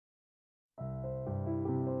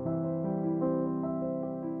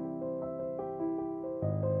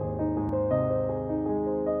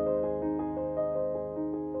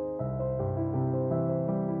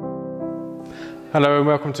Hello and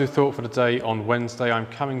welcome to Thought for the Day on Wednesday. I'm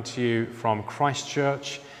coming to you from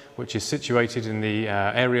Christchurch, which is situated in the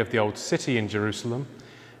area of the Old City in Jerusalem.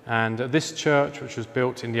 And this church, which was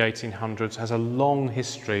built in the 1800s, has a long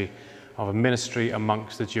history of a ministry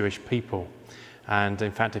amongst the Jewish people. And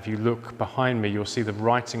in fact, if you look behind me, you'll see the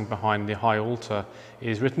writing behind the high altar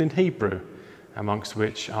is written in Hebrew, amongst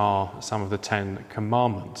which are some of the 10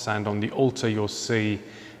 commandments. And on the altar, you'll see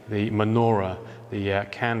the menorah, the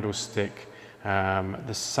candlestick,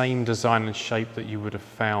 the same design and shape that you would have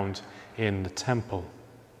found in the temple.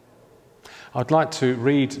 I'd like to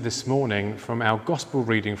read this morning from our Gospel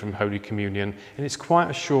reading from Holy Communion, and it's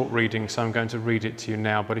quite a short reading, so I'm going to read it to you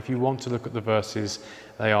now, but if you want to look at the verses,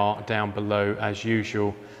 they are down below as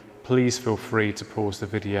usual. Please feel free to pause the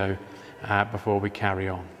video before we carry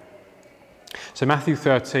on. So Matthew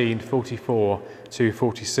 13, 44 to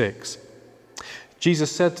 46.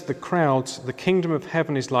 Jesus said to the crowds, "The kingdom of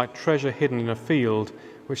heaven is like treasure hidden in a field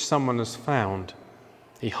which someone has found.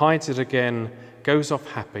 He hides it again, goes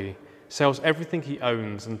off happy, sells everything he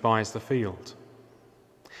owns and buys the field.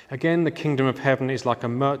 Again, the kingdom of heaven is like a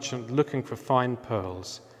merchant looking for fine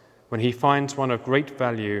pearls. When he finds one of great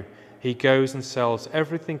value, he goes and sells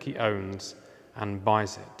everything he owns and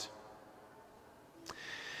buys it."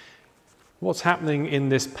 What's happening in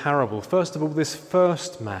this parable? First of all, this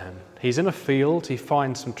first man, he's in a field, he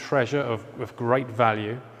finds some treasure of great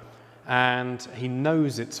value, and he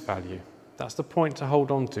knows its value. That's the point to hold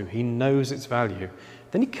on to. He knows its value.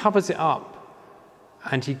 Then he covers it up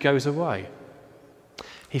and he goes away.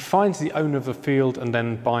 He finds the owner of the field and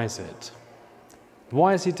then buys it.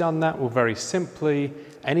 Why has he done that? Well, very simply,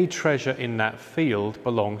 any treasure in that field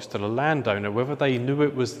belongs to the landowner, whether they knew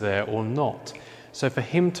it was there or not. So for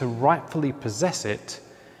him to rightfully possess it,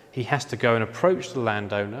 he has to go and approach the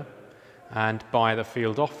landowner and buy the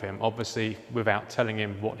field off him, obviously without telling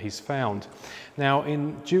him what he's found. Now,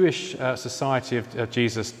 in Jewish society of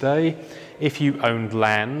Jesus' day, if you owned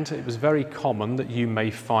land, it was very common that you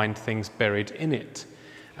may find things buried in it.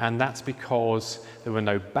 And that's because there were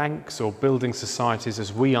no banks or building societies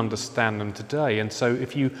as we understand them today. And so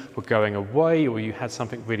if you were going away or you had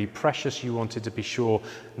something really precious you wanted to be sure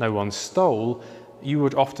no one stole, you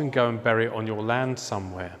would often go and bury it on your land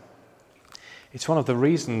somewhere. It's one of the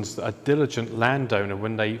reasons that a diligent landowner,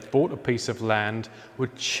 when they bought a piece of land,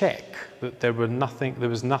 would check that there was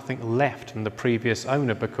nothing left from the previous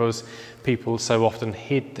owner, because people so often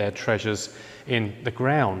hid their treasures in the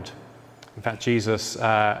ground. In fact, Jesus,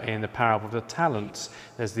 in the parable of the talents,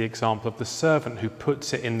 there's the example of the servant who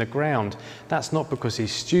puts it in the ground. That's not because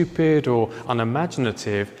he's stupid or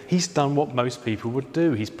unimaginative. He's done what most people would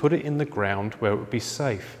do. He's put it in the ground where it would be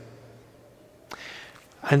safe.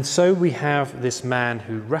 And so we have this man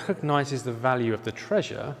who recognizes the value of the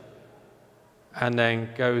treasure and then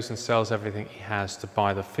goes and sells everything he has to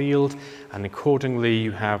buy the field. And accordingly,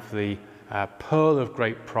 you have the pearl of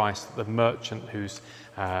great price that the merchant who's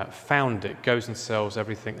found it goes and sells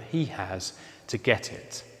everything that he has to get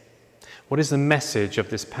it. What is the message of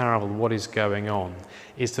this parable? What is going on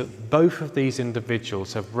is that both of these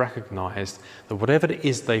individuals have recognized that whatever it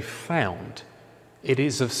is they found, it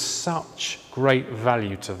is of such great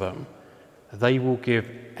value to them, they will give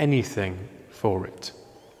anything for it.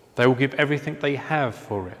 They will give everything they have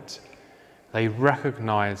for it. They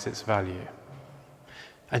recognize its value.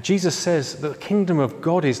 And Jesus says that the kingdom of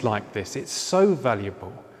God is like this. It's so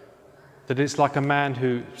valuable that it's like a man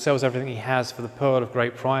who sells everything he has for the pearl of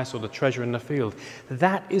great price or the treasure in the field.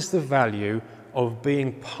 That is the value of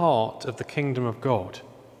being part of the kingdom of God.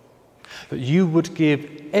 That you would give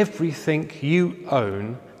everything you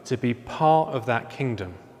own to be part of that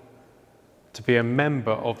kingdom, to be a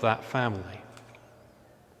member of that family.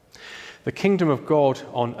 The kingdom of God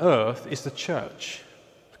on earth is the church.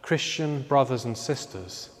 Christian brothers and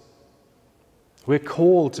sisters. We're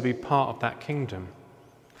called to be part of that kingdom.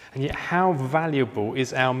 And yet how valuable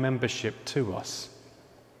is our membership to us?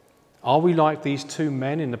 Are we like these two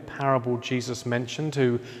men in the parable Jesus mentioned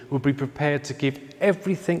who would be prepared to give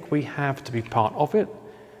everything we have to be part of it?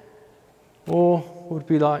 Or would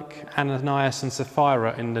we be like Ananias and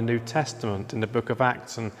Sapphira in the New Testament, in the book of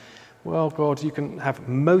Acts, and, well, God, you can have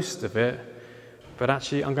most of it, but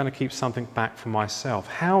actually I'm going to keep something back for myself.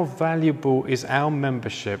 How valuable is our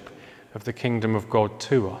membership of the kingdom of God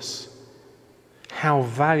to us? How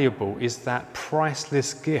valuable is that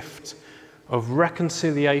priceless gift of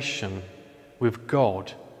reconciliation with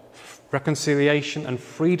God, reconciliation and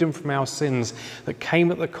freedom from our sins that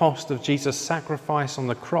came at the cost of Jesus' sacrifice on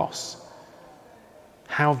the cross?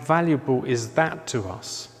 How valuable is that to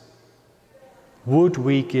us? Would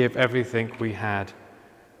we give everything we had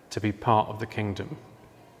to be part of the kingdom?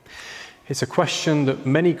 It's a question that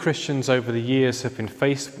many Christians over the years have been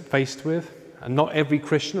faced with. And not every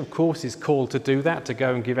Christian, of course, is called to do that, to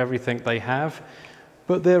go and give everything they have.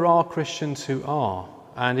 But there are Christians who are.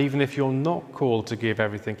 And even if you're not called to give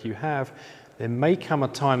everything you have, there may come a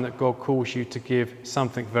time that God calls you to give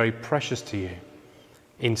something very precious to you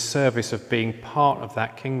in service of being part of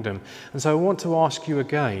that kingdom. And so I want to ask you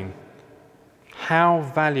again, how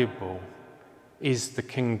valuable is the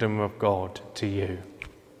kingdom of God to you?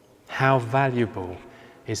 How valuable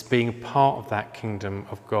is being part of that kingdom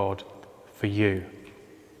of God for you?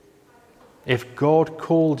 If God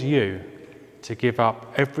called you to give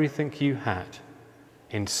up everything you had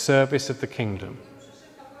in service of the kingdom,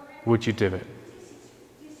 would you do it?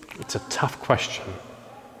 It's a tough question.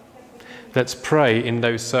 Let's pray in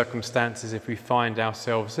those circumstances, if we find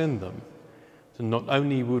ourselves in them, that not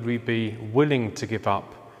only would we be willing to give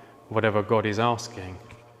up whatever God is asking,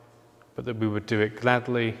 but that we would do it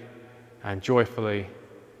gladly and joyfully,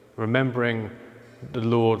 remembering the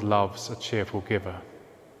Lord loves a cheerful giver.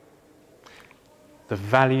 The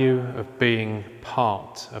value of being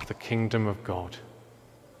part of the kingdom of God.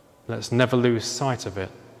 Let's never lose sight of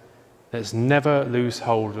it. Let's never lose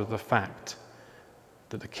hold of the fact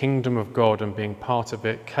that the kingdom of God and being part of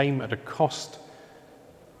it came at a cost.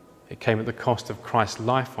 It came at the cost of Christ's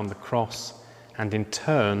life on the cross, and in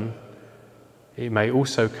turn, it may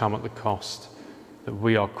also come at the cost that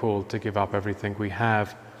we are called to give up everything we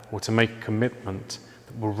have, or to make a commitment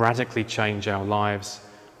that will radically change our lives,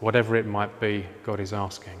 whatever it might be God is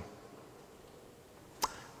asking.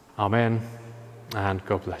 Amen, and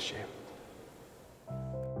God bless you.